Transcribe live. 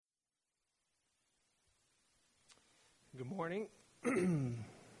Good morning. Going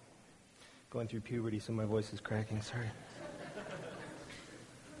through puberty, so my voice is cracking. Sorry.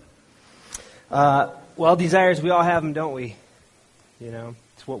 Well, desires, we all have them, don't we? You know,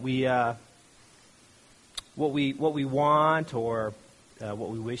 it's what we want or what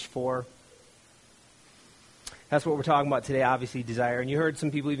we wish for. That's what we're talking about today, obviously, desire. And you heard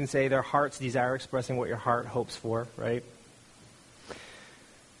some people even say their heart's desire, expressing what your heart hopes for, right?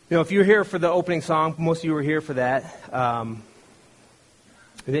 You know, if you were here for the opening song, most of you were here for that.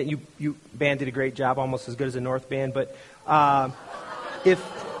 You band did a great job, almost as good as the North Band. But if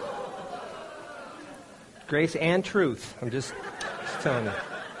grace and truth, I'm just telling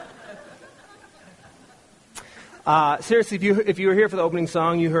you. Seriously, if you were here for the opening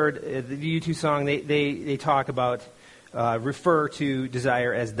song, you heard the U2 song. They talk about refer to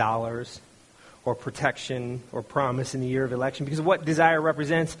desire as dollars, or protection, or promise in the year of election. Because what desire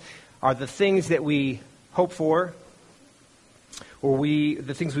represents are the things that we hope for, or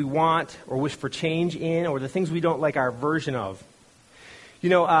the things we want, or wish for change in, or the things we don't like our version of.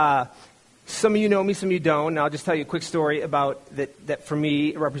 You know, some of you know me, some of you don't, and I'll just tell you a quick story about that for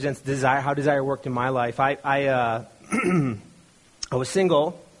me it represents desire, how desire worked in my life. I was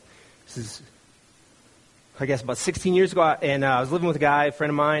single. This is, I guess, about 16 years ago, and I was living with a guy, a friend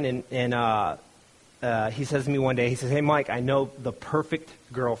of mine, and he says to me one day, he says, "Hey, Mike, I know the perfect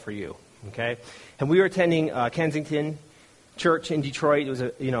girl for you." Okay, and we were attending Kensington Church in Detroit. It was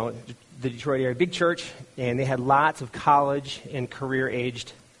the Detroit area, big church, and they had lots of college and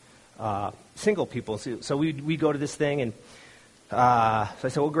career-aged single people. So we go to this thing, and so I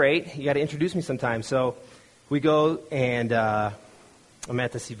said, "Well, great, you got to introduce me sometime." So we go, and I'm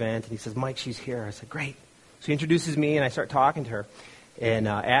at this event, and he says, "Mike, she's here." I said, "Great." So he introduces me, and I start talking to her. And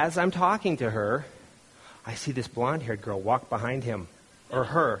as I'm talking to her, I see this blonde-haired girl walk behind him, or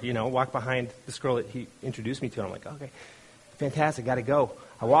her, walk behind this girl that he introduced me to. And I'm like, okay, fantastic, got to go.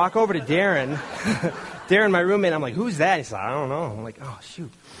 I walk over to Darren, Darren, my roommate. I'm like, "Who's that?" He said, "I don't know." I'm like, "Oh,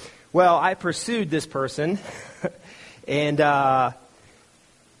 shoot." Well, I pursued this person and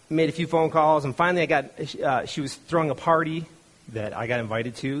made a few phone calls. And finally she was throwing a party that I got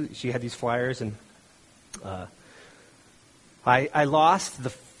invited to. She had these flyers, and I lost the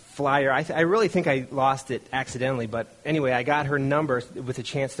flyer. I really think I lost it accidentally, but anyway, I got her number with a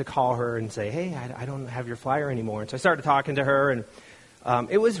chance to call her and say, "Hey, I don't have your flyer anymore." And so I started talking to her, and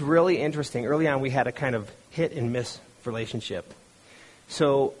it was really interesting. Early on, we had a kind of hit and miss relationship.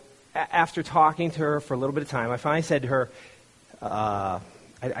 So after talking to her for a little bit of time, I finally said to her, I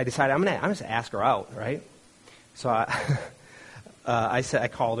decided I'm going to ask her out, right? So I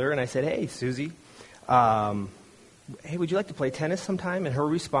called her, and I said, "Hey, Susie, hey, would you like to play tennis sometime?" And her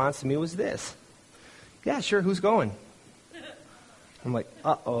response to me was this: "Yeah, sure, who's going?" I'm like,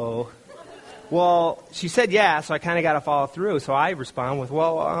 uh-oh. Well, she said yeah, so I kind of got to follow through. So I respond with,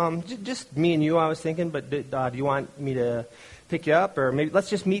 "Well, just me and you, I was thinking, but do you want me to pick you up? Or maybe let's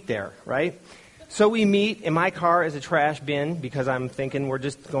just meet there, right?" So we meet, and my car is a trash bin because I'm thinking we're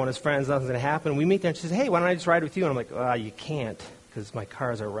just going as friends, nothing's going to happen. We meet there, and she says, "Hey, why don't I just ride with you?" And I'm like, "You can't, because my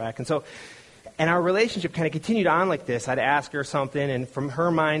car is a wreck." And our relationship kind of continued on like this. I'd ask her something, and from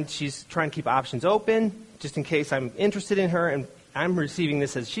her mind, she's trying to keep options open just in case I'm interested in her, and I'm receiving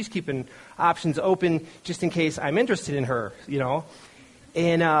this as she's keeping options open just in case I'm interested in her,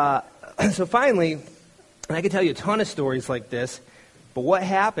 And so finally, and I could tell you a ton of stories like this, but what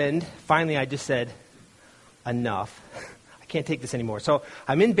happened, finally I just said, enough. I can't take this anymore. So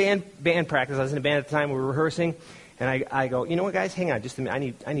I'm in band practice. I was in a band at the time. We were rehearsing. And I go, "You know what, guys? Hang on just a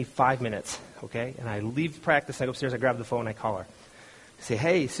minute. I need 5 minutes, okay?" And I leave practice. I go upstairs. I grab the phone. I call her. I say,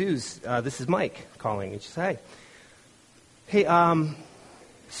 "Hey, Suze, this is Mike calling." And she says, "Hey,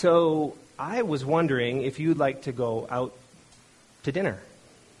 so I was wondering if you'd like to go out to dinner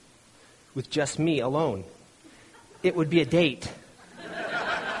with just me alone. It would be a date."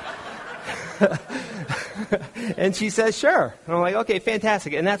 And she says, "Sure." And I'm like, "Okay,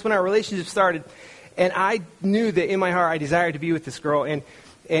 fantastic." And that's when our relationship started. And I knew that in my heart I desired to be with this girl, and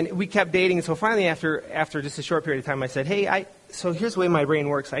we kept dating. And so finally, after just a short period of time, I said, "Hey, so here's the way my brain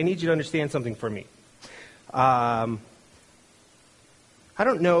works. I need you to understand something for me. I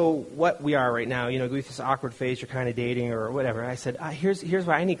don't know what we are right now. Go through this awkward phase. You're kind of dating or whatever." I said, "Here's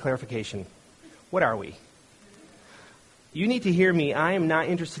why I need clarification. What are we? You need to hear me. I am not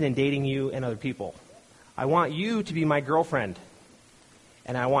interested in dating you and other people. I want you to be my girlfriend,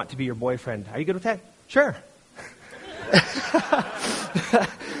 and I want to be your boyfriend. Are you good with that?" "Sure."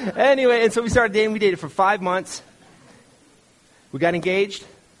 Anyway, and so we started dating. We dated for 5 months. We got engaged.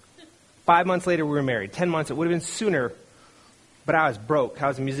 5 months later, we were married. 10 months, it would have been sooner, but but I was broke. I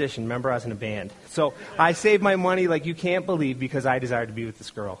was a musician. Remember, I was in a band. So I saved my money like you can't believe because I desired to be with this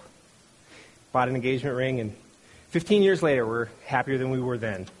girl. Bought an engagement ring, and 15 years later, we're happier than we were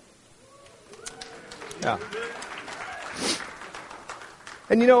then. Yeah.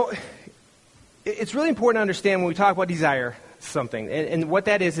 And it's really important to understand when we talk about desire something. And what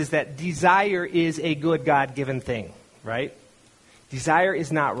that is that desire is a good God-given thing, right? Desire is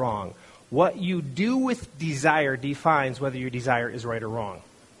not wrong. What you do with desire defines whether your desire is right or wrong.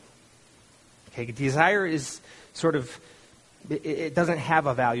 Okay, desire is sort of, it doesn't have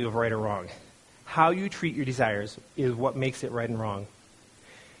a value of right or wrong. How you treat your desires is what makes it right and wrong.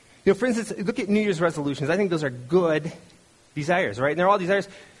 For instance, look at New Year's resolutions. I think those are good desires, right? And they're all desires.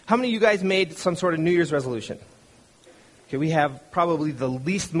 How many of you guys made some sort of New Year's resolution? Okay, we have probably the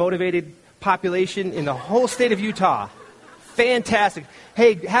least motivated population in the whole state of Utah. Fantastic.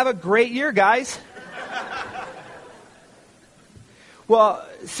 Hey, have a great year, guys. Well,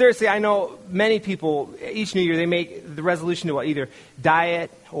 seriously, I know many people, each New Year, they make the resolution to either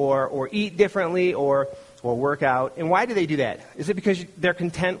diet or eat differently or work out. And why do they do that? Is it because they're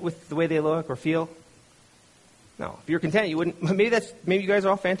content with the way they look or feel? No. If you're content, you wouldn't. Maybe you guys are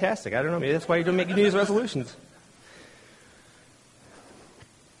all fantastic. I don't know. Maybe that's why you don't make New Year's resolutions.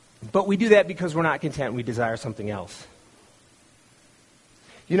 But we do that because we're not content. We desire something else.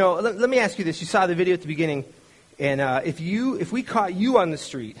 Let me ask you this. You saw the video at the beginning, and if we caught you on the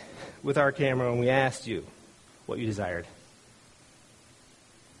street with our camera and we asked you what you desired,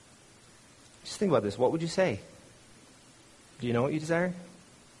 just think about this. What would you say? Do you know what you desire?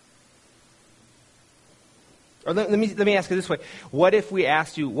 Or let me ask it this way. What if we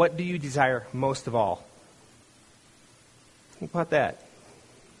asked you, what do you desire most of all? Think about that.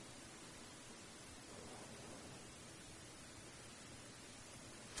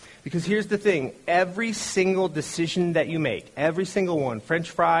 Because here's the thing. Every single decision that you make, every single one, French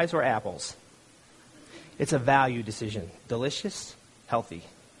fries or apples, it's a value decision. Delicious, healthy.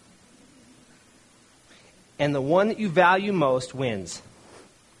 And the one that you value most wins.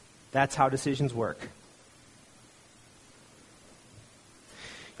 That's how decisions work.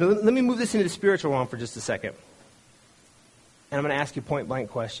 Now, let me move this into the spiritual realm for just a second. And I'm going to ask you a point-blank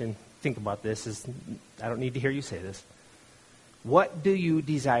question. Think about this. I don't need to hear you say this. What do you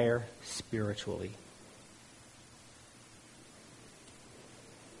desire spiritually?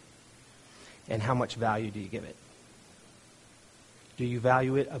 And how much value do you give it? Do you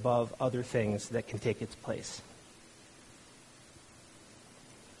value it above other things that can take its place?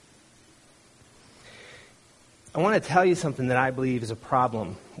 I want to tell you something that I believe is a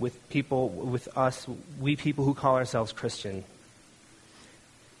problem with people, with us, we people who call ourselves Christian.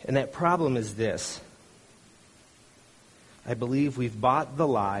 And that problem is this. I believe we've bought the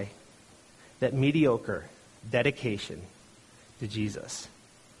lie that mediocre dedication to Jesus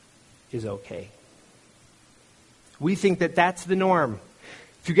is okay. We think that that's the norm.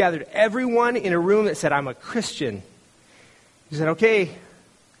 If you gathered everyone in a room that said, I'm a Christian, you said, okay,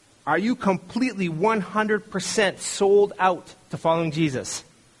 are you completely 100% sold out to following Jesus?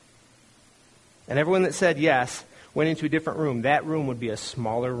 And everyone that said yes went into a different room. That room would be a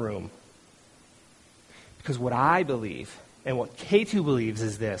smaller room. Because what I believe and what K2 believes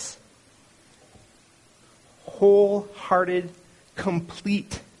is this. Wholehearted,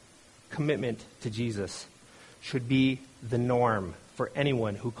 complete commitment to Jesus should be the norm for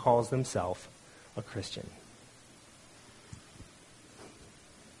anyone who calls themselves a Christian.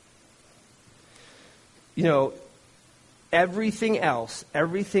 Everything else,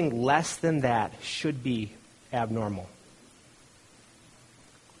 everything less than that should be abnormal.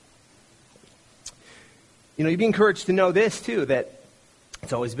 You'd be encouraged to know this, too, that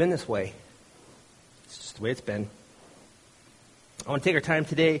it's always been this way. It's just the way it's been. I want to take our time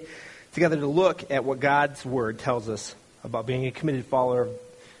today together to look at what God's Word tells us about being a committed follower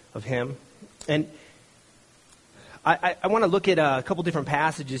of Him. And I want to look at a couple different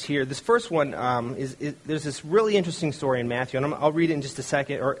passages here. This first one is there's this really interesting story in Matthew, and I'll read it in just a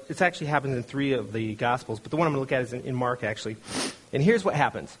second. Or it's actually happens in 3 of the Gospels, but the one I'm going to look at is in Mark, actually. And here's what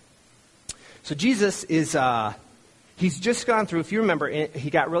happens. So Jesus is, he's just gone through, if you remember, he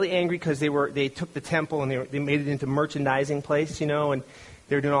got really angry because they took the temple and they made it into a merchandising place, and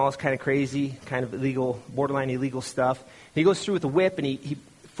they were doing all this kind of crazy, kind of illegal, borderline illegal stuff. And he goes through with a whip and he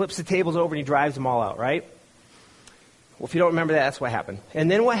flips the tables over and he drives them all out, right? Well, if you don't remember that, that's what happened.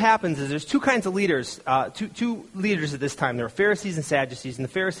 And then what happens is there's two kinds of leaders, two leaders at this time. There were Pharisees and Sadducees. And the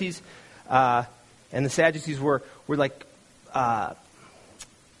Pharisees and the Sadducees were like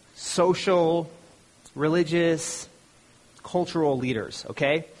social, religious, cultural leaders,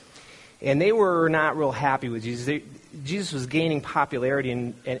 okay? And they were not real happy with Jesus. Jesus was gaining popularity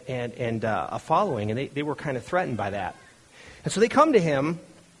and a following, and they were kind of threatened by that. And so they come to him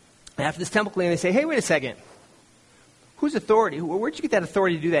after this temple cleaning, and they say, hey, wait a second. Whose authority? Where'd you get that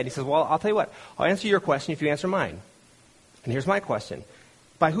authority to do that? And he says, well, I'll tell you what. I'll answer your question if you answer mine. And here's my question.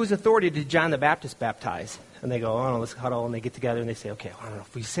 By whose authority did John the Baptist baptize? And they go, oh, no, let's huddle. And they get together and they say, okay, well, I don't know.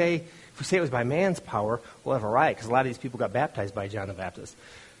 If we say it was by man's power, we'll have a riot, because a lot of these people got baptized by John the Baptist.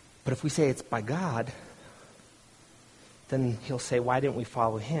 But if we say it's by God, then he'll say, why didn't we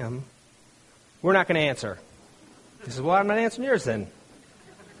follow him? We're not going to answer. He says, well, I'm not answering yours then.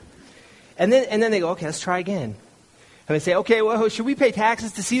 And then they go, okay, let's try again. And they say, okay, well, should we pay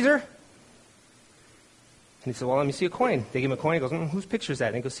taxes to Caesar? And he said, well, let me see a coin. They give him a coin. He goes, whose picture is that?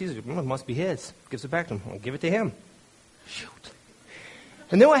 And he goes, Caesar. It must be his. Gives it back to him. I'll give it to him. Shoot.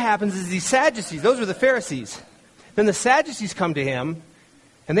 And then what happens is these Sadducees, those were the Pharisees. Then the Sadducees come to him,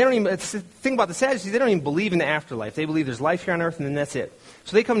 and they don't even, the thing about the Sadducees, they don't even believe in the afterlife. They believe there's life here on earth, and then that's it.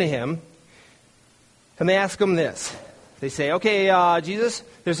 So they come to him, and they ask him this. They say, okay, Jesus,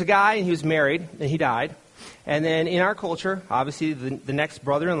 there's a guy, and he was married, and he died. And then in our culture, obviously, the next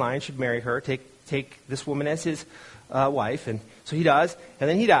brother in line should marry her, take this woman as his wife. And so he does, and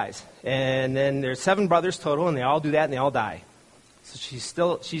then he dies. And then there's 7 brothers total, and they all do that, and they all die. So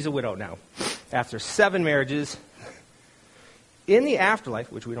she's a widow now. After 7 marriages, in the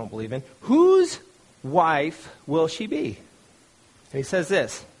afterlife, which we don't believe in, whose wife will she be? And he says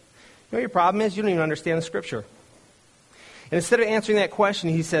this. You know what your problem is? You don't even understand the Scripture. And instead of answering that question,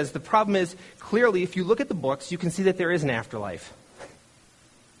 he says, the problem is, clearly, if you look at the books, you can see that there is an afterlife.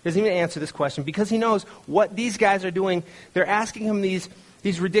 He doesn't even answer this question because he knows what these guys are doing. They're asking him these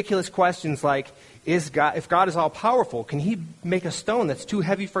ridiculous questions like, if God is all-powerful, can he make a stone that's too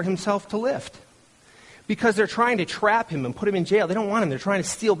heavy for himself to lift? Because they're trying to trap him and put him in jail. They don't want him. They're trying to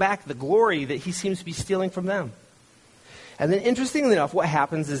steal back the glory that he seems to be stealing from them. And then, interestingly enough, what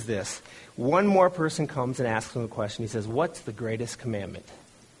happens is this. One more person comes and asks him a question. He says, what's the greatest commandment?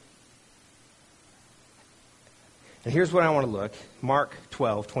 And here's what I want to look. Mark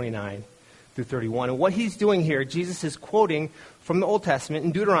 12, 29 through 31. And what he's doing here, Jesus is quoting from the Old Testament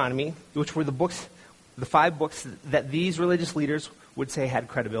in Deuteronomy, which were the 5 books that these religious leaders would say had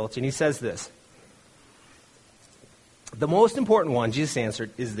credibility. And he says this. The most important one, Jesus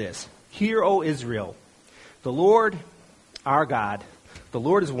answered, is this. Hear, O Israel, the Lord our God, the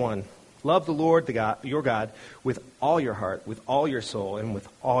Lord is one. Love the Lord your God with all your heart, with all your soul, and with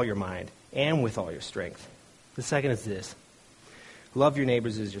all your mind, and with all your strength. The second is this. Love your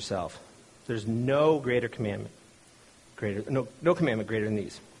neighbors as yourself. There's no greater commandment, no commandment greater than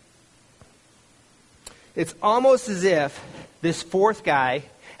these. It's almost as if this 4th guy,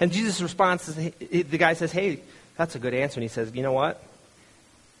 and Jesus' response is, the guy says, hey, that's a good answer. And he says, you know what?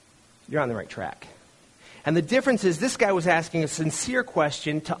 You're on the right track. And the difference is this guy was asking a sincere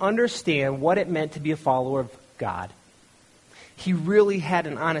question to understand what it meant to be a follower of God. He really had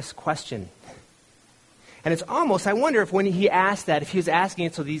an honest question. And it's almost, I wonder if when he asked that, if he was asking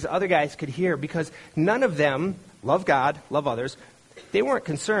it so these other guys could hear, because none of them love God, love others. They weren't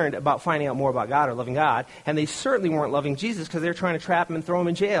concerned about finding out more about God or loving God, and they certainly weren't loving Jesus because they're trying to trap him and throw him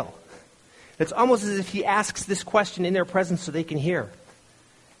in jail. It's almost as if he asks this question in their presence so they can hear.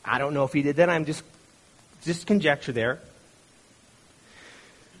 I don't know if he did that. I'm just conjecture there.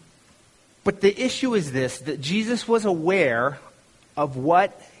 But the issue is this, that Jesus was aware of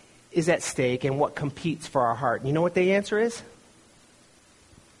what is at stake and what competes for our heart. And you know what the answer is?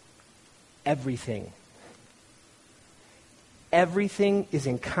 Everything. Everything is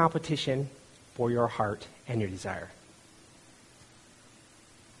in competition for your heart and your desire.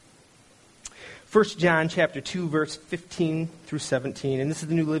 1 John chapter 2, verse 15 through 17, and this is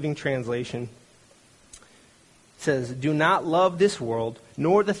the New Living Translation. It says, do not love this world,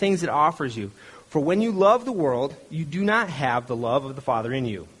 nor the things it offers you. For when you love the world, you do not have the love of the Father in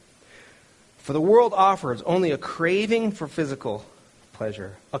you. For the world offers only a craving for physical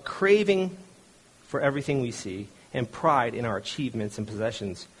pleasure, a craving for everything we see, and pride in our achievements and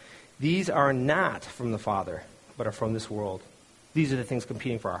possessions. These are not from the Father, but are from this world. These are the things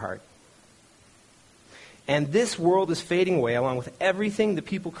competing for our heart. And this world is fading away along with everything that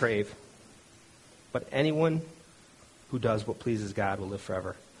people crave. But anyone who does what pleases God will live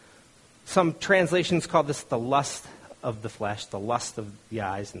forever. Some translations call this the lust of the flesh, the lust of the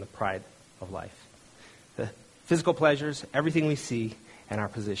eyes, and the pride of life. The physical pleasures, everything we see, and our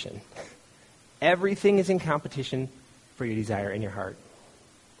position. Everything is in competition for your desire in your heart.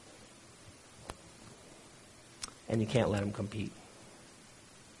 And you can't let them compete.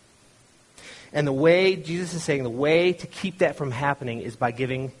 And the way, Jesus is saying, the way to keep that from happening is by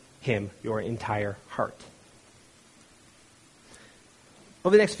giving him your entire heart.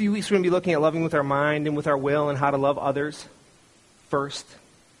 Over the next few weeks, we're going to be looking at loving with our mind and with our will and how to love others first.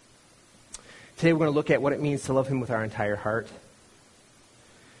 Today, we're going to look at what it means to love him with our entire heart.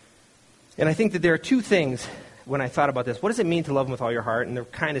 And I think that there are two things when I thought about this. What does it mean to love him with all your heart? And they're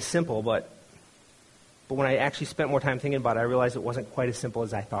kind of simple, but when I actually spent more time thinking about it, I realized it wasn't quite as simple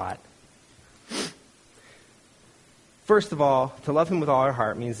as I thought. First of all, to love him with all your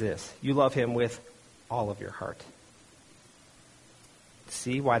heart means this. You love him with all of your heart.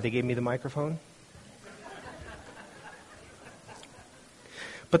 See why they gave me the microphone?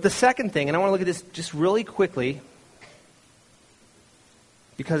 But the second thing, and I want to look at this just really quickly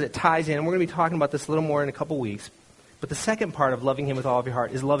because it ties in, and we're going to be talking about this a little more in a couple weeks, but the second part of loving him with all of your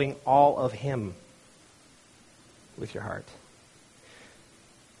heart is loving all of him with your heart.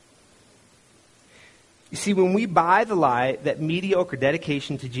 You see, when we buy the lie that mediocre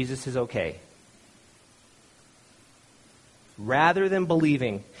dedication to Jesus is okay, rather than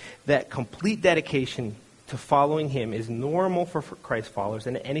believing that complete dedication to following him is normal for Christ followers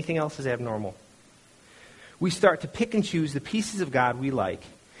and anything else is abnormal, we start to pick and choose the pieces of God we like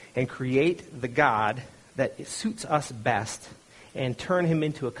and create the God that suits us best and turn him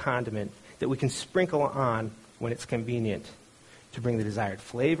into a condiment that we can sprinkle on when it's convenient to bring the desired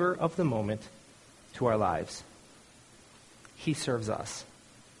flavor of the moment to our lives. He serves us.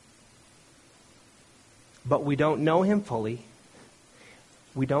 But we don't know him fully.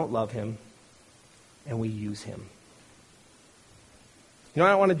 We don't love him, and we use him. You know,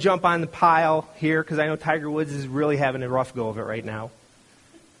 I don't want to jump on the pile here because I know Tiger Woods is really having a rough go of it right now.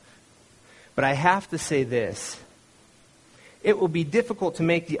 But I have to say this. It will be difficult to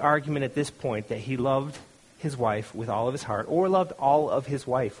make the argument at this point that he loved his wife with all of his heart or loved all of his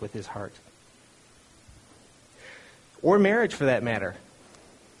wife with his heart. Or marriage for that matter.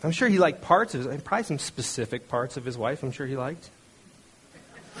 I'm sure he liked parts of his, probably some specific parts of his wife I'm sure he liked.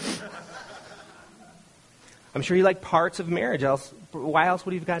 I'm sure he liked parts of marriage. Why else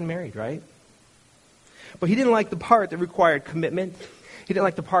would he have gotten married, right? But he didn't like the part that required commitment. He didn't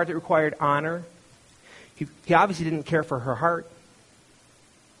like the part that required honor. He obviously didn't care for her heart.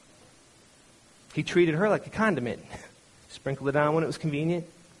 He treated her like a condiment. Sprinkled it on when it was convenient.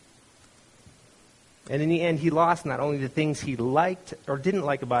 And in the end, he lost not only the things he liked or didn't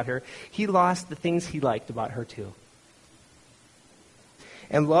like about her, he lost the things he liked about her too.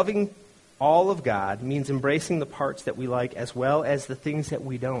 And loving all of God means embracing the parts that we like as well as the things that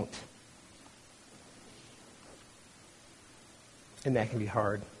we don't. And that can be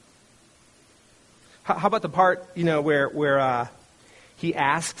hard. How about the part, where he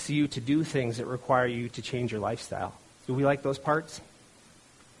asks you to do things that require you to change your lifestyle? Do we like those parts?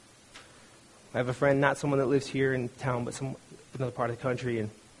 I have a friend, not someone that lives here in town, but another part of the country, and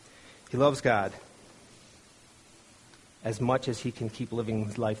he loves God as much as he can keep living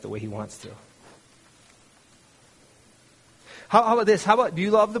his life the way he wants to. How about this? Do you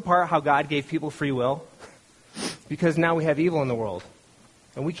love the part how God gave people free will? Because now we have evil in the world,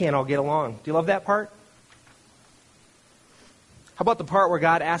 and we can't all get along. Do you love that part? How about the part where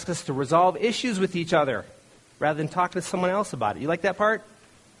God asks us to resolve issues with each other rather than talking to someone else about it? You like that part?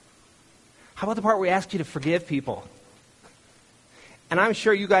 How about the part where we ask you to forgive people? And I'm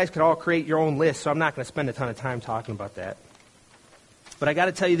sure you guys could all create your own list, so I'm not going to spend a ton of time talking about that. But I got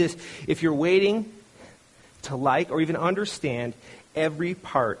to tell you this. If you're waiting to like or even understand every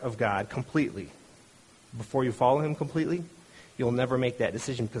part of God completely before you follow him completely, you'll never make that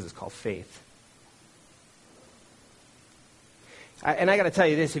decision because it's called faith. And I got to tell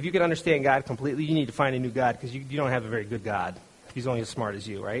you this. If you can understand God completely, you need to find a new God because you don't have a very good God. He's only as smart as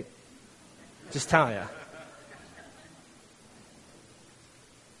you, right? Just telling you.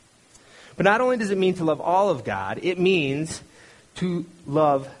 But not only does it mean to love all of God, it means to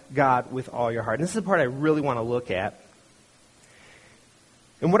love God with all your heart. And this is the part I really want to look at.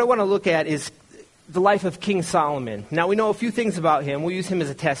 And what I want to look at is the life of King Solomon. Now, we know a few things about him. We'll use him as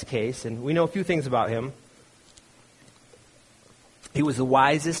a test case, and we know a few things about him. He was the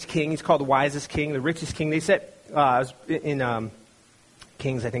wisest king. He's called the wisest king, the richest king. They said in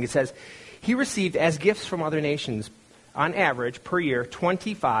Kings, I think it says, he received as gifts from other nations, on average, per year,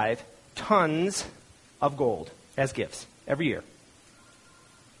 25 tons of gold as gifts every year.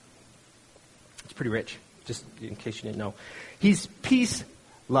 It's pretty rich, just in case you didn't know. He's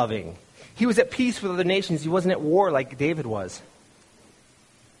peace-loving. He was at peace with other nations. He wasn't at war like David was.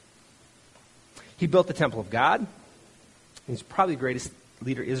 He built the temple of God. He's probably the greatest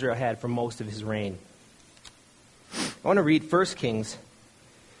leader Israel had for most of his reign. I want to read 1 Kings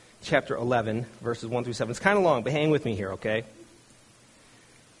chapter 11, verses 1 through 7. It's kind of long, but hang with me here, okay?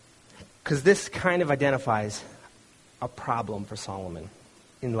 Because this kind of identifies a problem for Solomon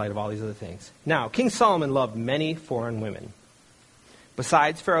in light of all these other things. Now, King Solomon loved many foreign women,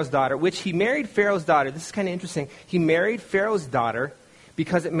 besides Pharaoh's daughter, which he married Pharaoh's daughter. This is kind of interesting. He married Pharaoh's daughter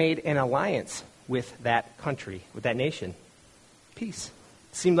because it made an alliance with that country, with that nation. Peace.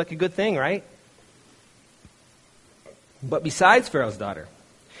 Seemed like a good thing, right? But besides Pharaoh's daughter,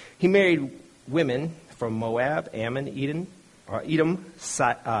 he married women from Moab, Ammon, Edom,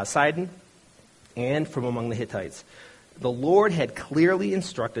 Sidon, and from among the Hittites. The Lord had clearly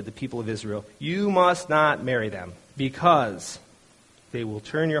instructed the people of Israel, you must not marry them, because they will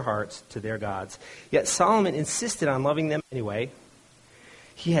turn your hearts to their gods. Yet Solomon insisted on loving them anyway.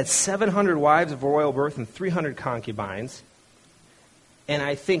 He had 700 wives of royal birth and 300 concubines. And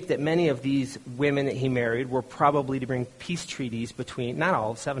I think that many of these women that he married were probably to bring peace treaties between, not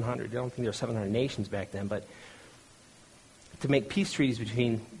all 700, I don't think there were 700 nations back then, but to make peace treaties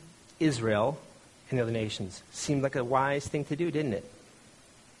between Israel and the other nations. Seemed like a wise thing to do, didn't it?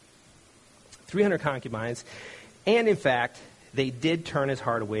 300 concubines. And in fact, they did turn his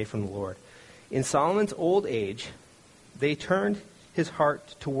heart away from the Lord. In Solomon's old age, they turned his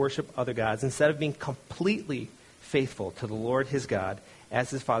heart to worship other gods instead of being completely faithful to the Lord his God, as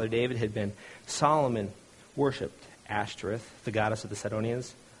his father David had been. Solomon worshipped Ashtoreth, the goddess of the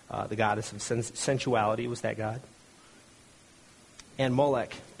Sidonians. The goddess of sensuality was that god. And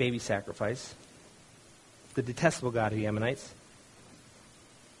Molech, baby sacrifice, the detestable god of the Ammonites.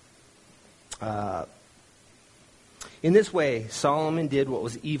 In this way, Solomon did what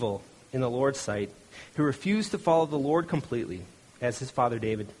was evil in the Lord's sight. He refused to follow the Lord completely, as his father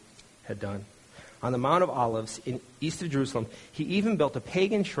David had done. On the Mount of Olives, east of Jerusalem, he even built a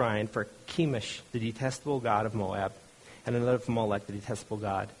pagan shrine for Chemosh, the detestable god of Moab, and another for Molech, the detestable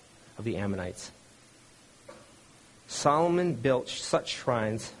god of the Ammonites. Solomon built such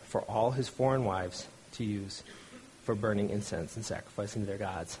shrines for all his foreign wives to use for burning incense and sacrificing to their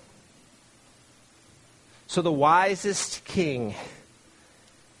gods. So the wisest king,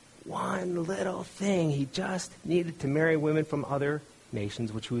 one little thing, he just needed to marry women from other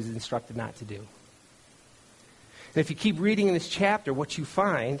nations, which he was instructed not to do. And if you keep reading in this chapter, what you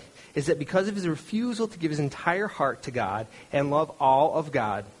find is that because of his refusal to give his entire heart to God and love all of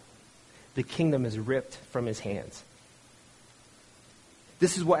God, the kingdom is ripped from his hands.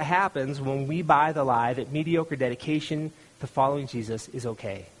 This is what happens when we buy the lie that mediocre dedication to following Jesus is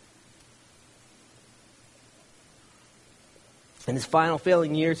okay. In his final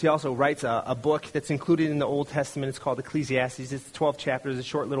failing years, he also writes a book that's included in the Old Testament. It's called Ecclesiastes. It's 12 chapters, a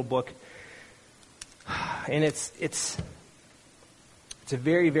short little book. And it's a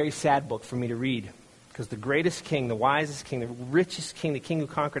very, very sad book for me to read, because the greatest king, the wisest king, the richest king, the king who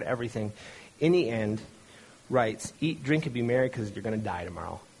conquered everything, in the end, writes, eat, drink, and be merry, because you're going to die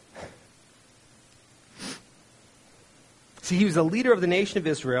tomorrow. See, he was the leader of the nation of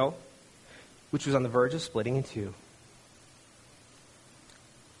Israel, which was on the verge of splitting in two,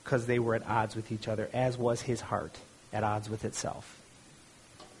 because they were at odds with each other, as was his heart at odds with itself.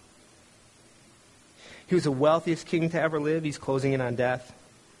 He was the wealthiest king to ever live. He's closing in on death.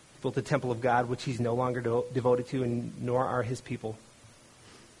 He built the temple of God, which he's no longer devoted to, and nor are his people.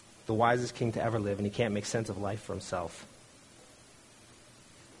 The wisest king to ever live, and he can't make sense of life for himself.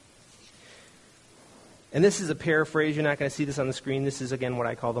 And this is a paraphrase. You're not going to see this on the screen. This is, again, what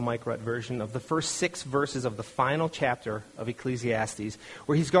I call the Mike Rutt version of the first 6 verses of the final chapter of Ecclesiastes,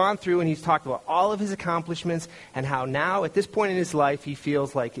 where he's gone through and he's talked about all of his accomplishments and how now, at this point in his life, he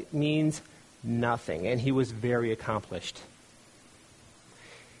feels like it means nothing. And he was very accomplished.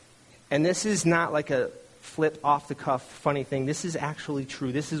 And this is not like a flip off-the-cuff funny thing. This is actually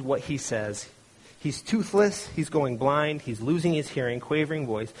true. This is what he says. He's toothless. He's going blind. He's losing his hearing, quavering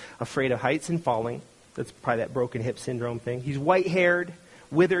voice, afraid of heights and falling. That's probably that broken hip syndrome thing. He's white-haired,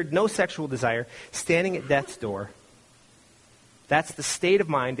 withered, no sexual desire, standing at death's door. That's the state of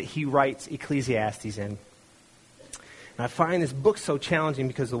mind that he writes Ecclesiastes in. And I find this book so challenging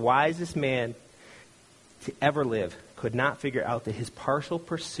because the wisest man to ever live could not figure out that his partial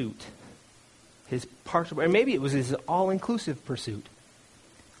pursuit, or maybe it was his all-inclusive pursuit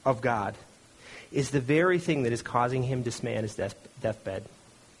of God, is the very thing that is causing him dismay on his deathbed.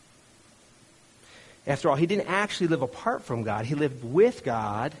 After all, he didn't actually live apart from God. He lived with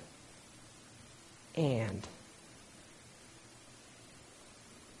God, and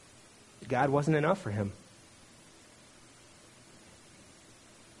God wasn't enough for him.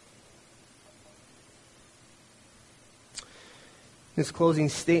 In his closing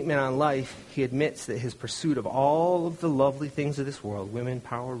statement on life, he admits that his pursuit of all of the lovely things of this world, women,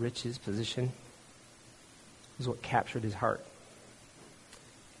 power, riches, position, is what captured his heart.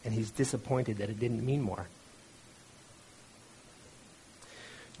 and he's disappointed that it didn't mean more.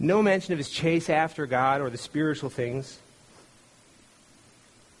 No mention of his chase after God or the spiritual things.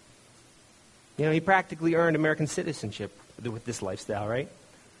 You know, he practically earned American citizenship with this lifestyle, right?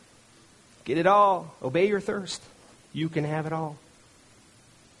 Get it all. Obey your thirst. You can have it all.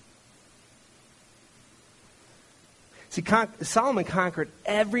 See, Solomon conquered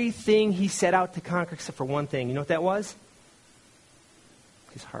everything he set out to conquer except for one thing. You know what that was?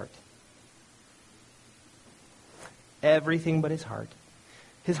 His heart. Everything but his heart.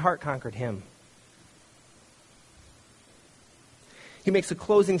 His heart conquered him. He makes a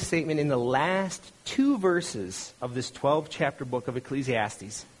closing statement in the last 2 verses of this 12-chapter book of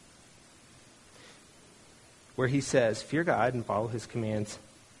Ecclesiastes, where he says, fear God and follow his commands.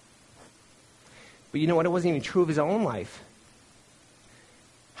 But you know what? It wasn't even true of his own life.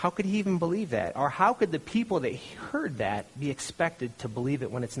 How could he even believe that? Or how could the people that heard that be expected to believe it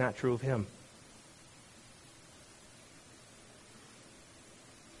when it's not true of him?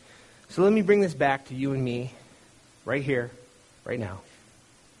 So let me bring this back to you and me right here, right now.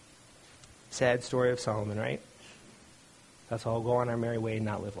 Sad story of Solomon, right? Let's all go on our merry way and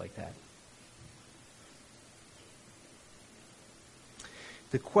not live like that.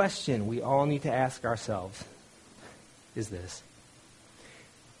 The question we all need to ask ourselves is this.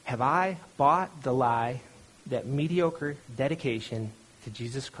 Have I bought the lie that mediocre dedication to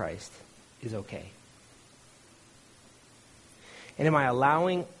Jesus Christ is okay? And am I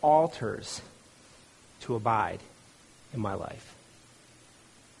allowing altars to abide in my life?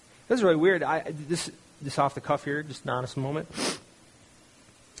 This is really weird. This off the cuff here, just an honest moment.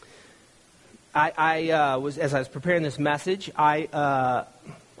 I was, as I was preparing this message, I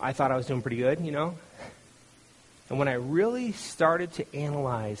thought I was doing pretty good, you know. And when I really started to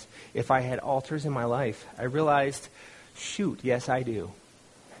analyze if I had altars in my life, I realized, shoot, yes, I do.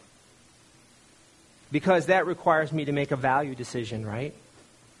 Because that requires me to make a value decision, right?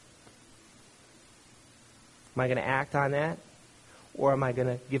 Am I going to act on that? Or am I going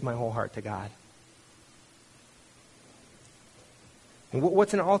to give my whole heart to God? And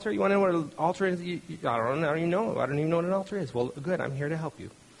what's an altar? You want to know what an altar is? I don't even know. I don't even know what an altar is. Well, good. I'm here to help you.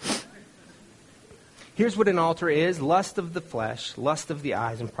 Here's what an altar is. Lust of the flesh, lust of the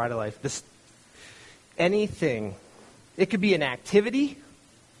eyes, and pride of life. Anything. It could be an activity.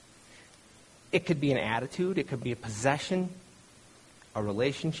 It could be an attitude. It could be a possession, a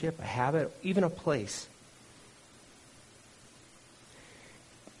relationship, a habit, even a place.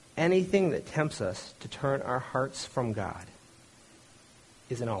 Anything that tempts us to turn our hearts from God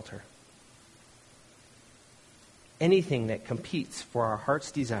is an altar. Anything that competes for our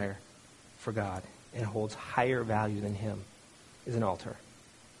heart's desire for God and holds higher value than him is an altar.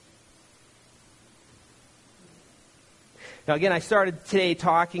 Now again, I started today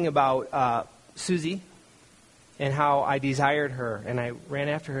talking about Susie and how I desired her and I ran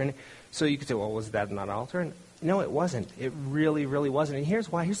after her. And so you could say, well, was that not an altar? And no, it wasn't. It really, really wasn't. And here's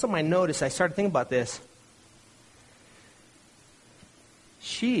why. Here's something I noticed. I started thinking about this.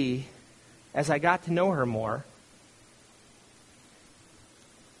 She, as I got to know her more,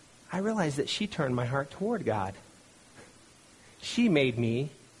 I realized that she turned my heart toward God. She made me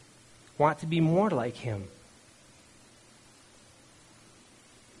want to be more like him.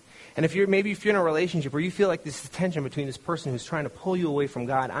 And if you're in a relationship where you feel like this tension between this person who's trying to pull you away from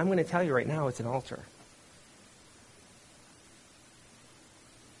God, I'm going to tell you right now, it's an altar.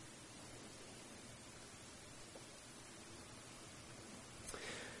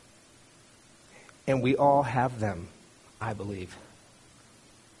 And we all have them, I believe.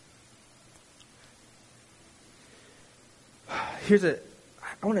 I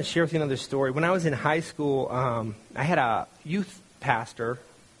want to share with you another story. When I was in high school, I had a youth pastor,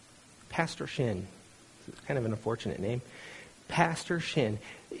 Pastor Shin. It's kind of an unfortunate name. Pastor Shin.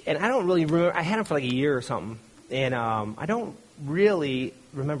 And I don't really remember, I had him for like a year or something. And I don't really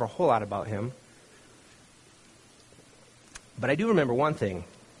remember a whole lot about him. But I do remember one thing.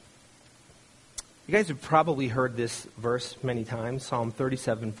 You guys have probably heard this verse many times, Psalm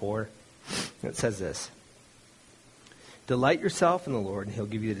 37:4. It says this. Delight yourself in the Lord, and he'll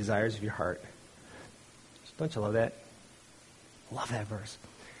give you the desires of your heart. Don't you love that? I love that verse.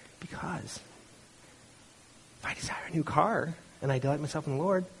 Because if I desire a new car, and I delight myself in the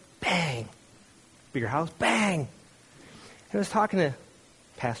Lord, bang! Bigger house, bang! And I was talking to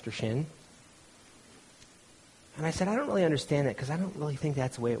Pastor Shin, and I said, I don't really understand that, because I don't really think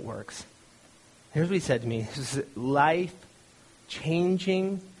that's the way it works. Here's what he said to me. This is a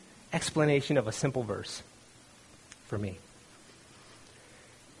life-changing explanation of a simple verse for me.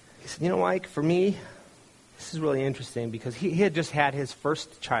 He said, you know, Mike, for me, This is really interesting because he had just had his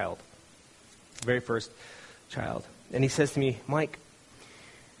first child, very first child. And he says to me, Mike,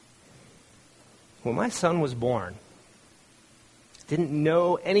 when my son was born, didn't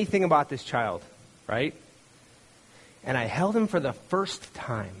know anything about this child, right? And I held him for the first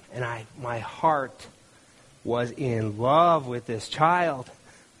time, and my heart was in love with this child.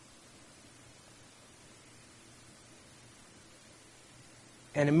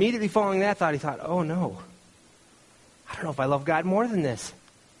 And immediately following that thought, he thought, oh no, I don't know if I love God more than this.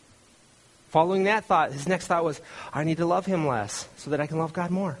 Following that thought, his next thought was, I need to love him less so that I can love God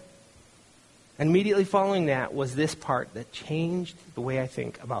more. And immediately following that was this part that changed the way I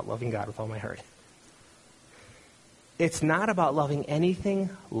think about loving God with all my heart. It's not about loving anything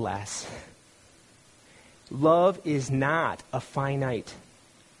less. Love is not a finite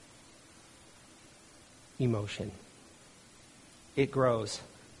emotion. It grows.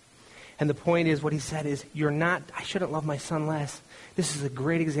 And the point is, what he said is, I shouldn't love my son less. This is a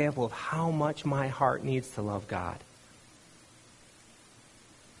great example of how much my heart needs to love God.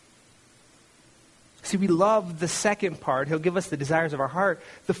 See, we love the second part. He'll give us the desires of our heart.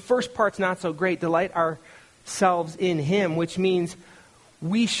 The first part's not so great. Delight ourselves in him, which means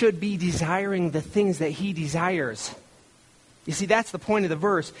we should be desiring the things that he desires. You see, that's the point of the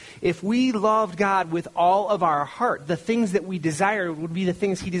verse. If we loved God with all of our heart, the things that we desire would be the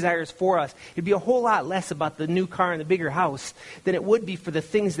things he desires for us. It'd be a whole lot less about the new car and the bigger house than it would be for the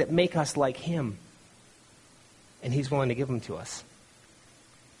things that make us like him. And he's willing to give them to us.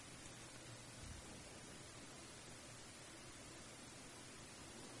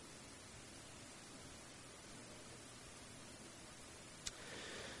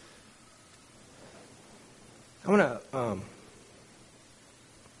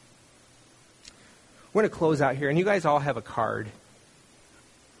 We're going to close out here, and you guys all have a card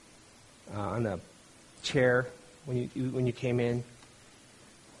on the chair when you came in.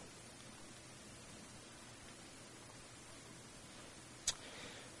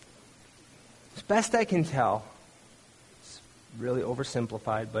 As best I can tell, it's really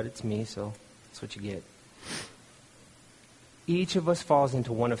oversimplified, but it's me, so that's what you get. Each of us falls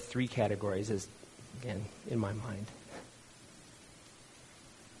into one of three categories, again, in my mind.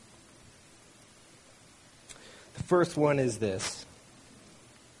 The first one is this.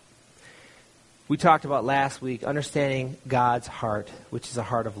 We talked about last week, understanding God's heart, which is a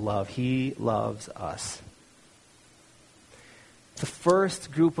heart of love. He loves us. The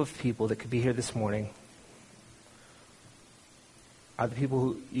first group of people that could be here this morning are the people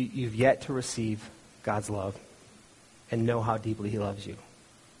who you've yet to receive God's love and know how deeply he loves you.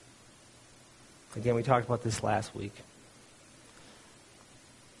 Again, we talked about this last week.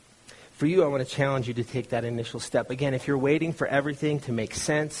 For you, I want to challenge you to take that initial step. Again, if you're waiting for everything to make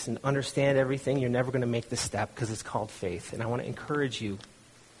sense and understand everything, you're never going to make the step because it's called faith. And I want to encourage you,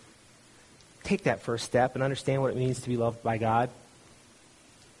 take that first step and understand what it means to be loved by God.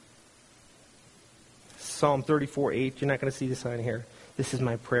 Psalm 34:8, you're not going to see this on here. This is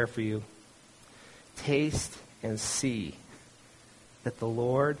my prayer for you. Taste and see that the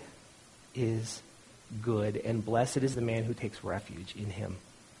Lord is good, and blessed is the man who takes refuge in him.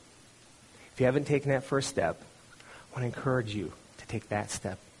 If you haven't taken that first step, I want to encourage you to take that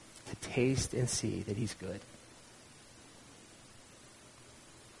step, to taste and see that he's good.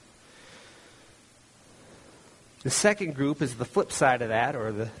 The second group is the flip side of that,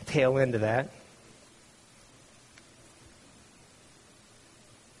 or the tail end of that.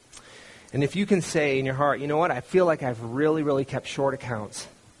 And if you can say in your heart, you know what, I feel like I've really, really kept short accounts.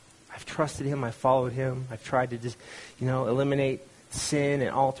 I've trusted him, I've followed him, I've tried to just, eliminate sin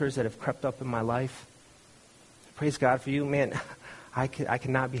and altars that have crept up in my life. Praise God for you. Man, I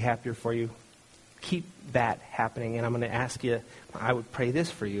cannot be happier for you. Keep that happening, and I'm going to ask you, I would pray this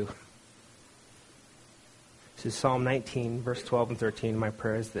for you. This is Psalm 19, verse 12 and 13. My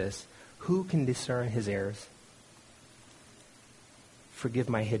prayer is this: who can discern his errors? Forgive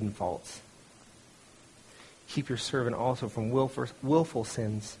my hidden faults. Keep your servant also from willful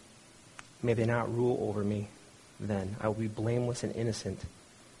sins. May they not rule over me. Then I will be blameless and innocent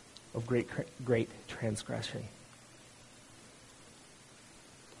of great transgression.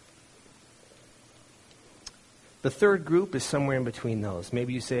 The third group is somewhere in between those.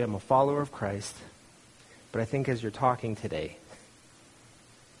 Maybe you say, I'm a follower of Christ, but I think as you're talking today,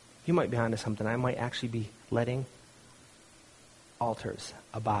 you might be onto something. I might actually be letting altars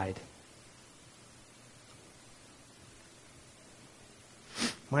abide.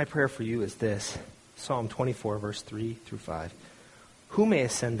 My prayer for you is this: Psalm 24, verse 3 through 5. Who may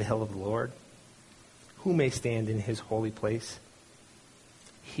ascend the hill of the Lord? Who may stand in his holy place?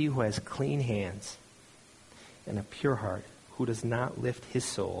 He who has clean hands and a pure heart, who does not lift his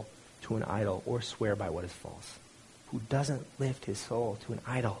soul to an idol or swear by what is false. Who doesn't lift his soul to an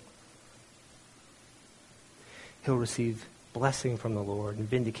idol. He'll receive blessing from the Lord and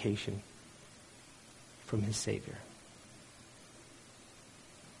vindication from his Savior.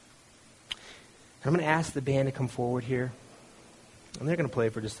 I'm going to ask the band to come forward here, and they're going to play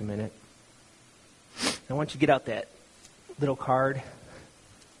for just a minute. I want you to get out that little card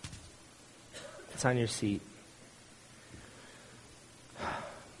that's on your seat.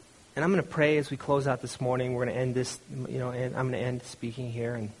 And I'm going to pray as we close out this morning. We're going to end this, and I'm going to end speaking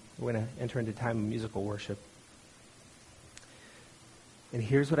here, and we're going to enter into time of musical worship. And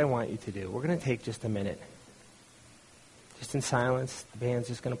here's what I want you to do. We're going to take just a minute. Just in silence. The band's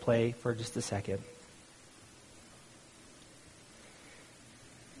just going to play for just a second.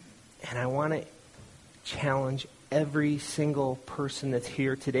 And I want to challenge every single person that's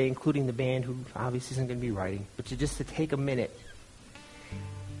here today, including the band, who obviously isn't going to be writing, but to take a minute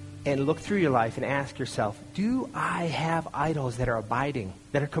and look through your life and ask yourself, do I have idols that are abiding,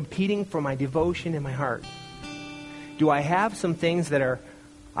 that are competing for my devotion in my heart? Do I have some things that are,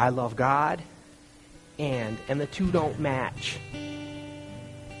 I love God, and the two don't match? Do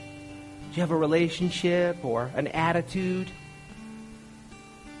you have a relationship or an attitude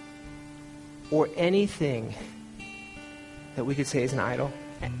or anything that we could say is an idol,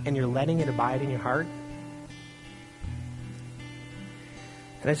 and you're letting it abide in your heart?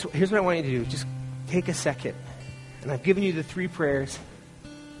 And here's what I want you to do. Just take a second. And I've given you the 3 prayers.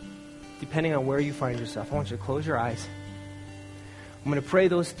 Depending on where you find yourself, I want you to close your eyes. I'm going to pray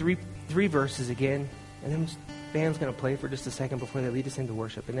those three verses again. And then the band's going to play for just a second before they lead us into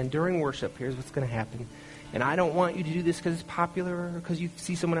worship. And then during worship, here's what's going to happen. And I don't want you to do this because it's popular or because you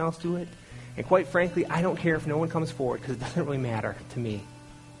see someone else do it. And quite frankly, I don't care if no one comes forward, because it doesn't really matter to me.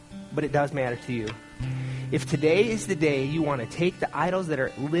 But it does matter to you. If today is the day you want to take the idols that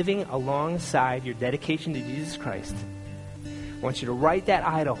are living alongside your dedication to Jesus Christ, I want you to write that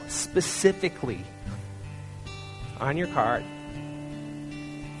idol specifically on your card.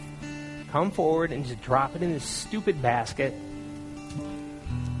 Come forward and just drop it in this stupid basket.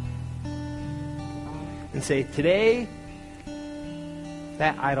 And say, today,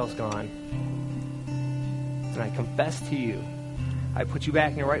 that idol's gone. And I confess to you, I put you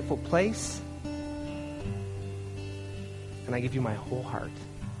back in your rightful place. And I give you my whole heart.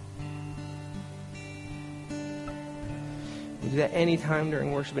 You do that anytime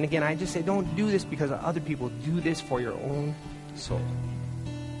during worship. And again, I just say, don't do this because other people. Do this for your own soul.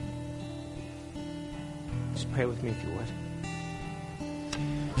 Just pray with me if you would.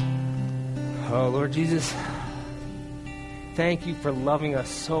 Oh, Lord Jesus, thank you for loving us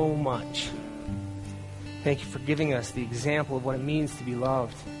so much. Thank you for giving us the example of what it means to be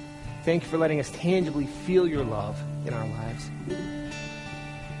loved. Thank you for letting us tangibly feel your love in our lives.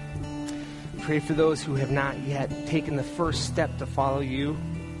 Pray for those who have not yet taken the first step to follow you.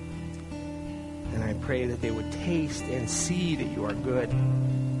 And I pray that they would taste and see that you are good.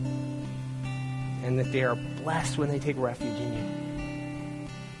 And that they are blessed when they take refuge in you.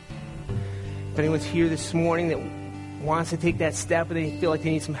 If anyone's here this morning that wants to take that step and they feel like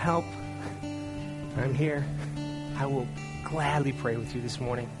they need some help, I'm here. I will gladly pray with you this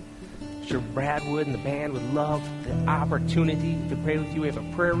morning. I'm sure Brad would and the band would love the opportunity to pray with you. We have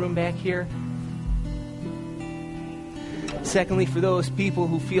a prayer room back here. Secondly, for those people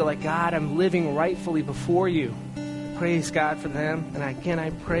who feel like, God, I'm living rightfully before you, praise God for them. And again,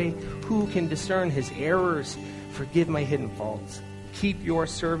 I pray, who can discern his errors? Forgive my hidden faults. Keep your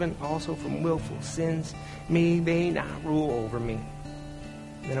servant also from willful sins. May they not rule over me.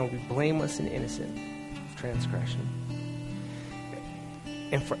 Then I will be blameless and innocent of transgression.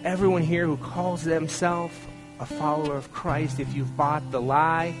 And for everyone here who calls themselves a follower of Christ, if you've bought the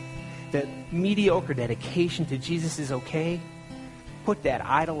lie that mediocre dedication to Jesus is okay, put that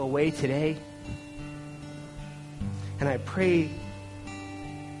idol away today. And I pray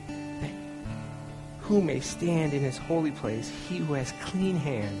that who may stand in his holy place, he who has clean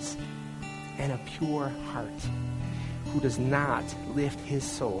hands and a pure heart, who does not lift his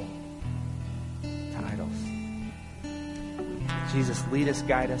soul to idols. Jesus, lead us,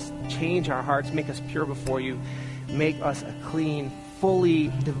 guide us, change our hearts, make us pure before you, make us a clean, fully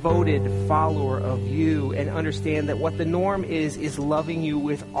devoted follower of you, and understand that what the norm is loving you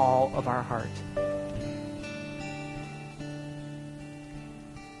with all of our heart.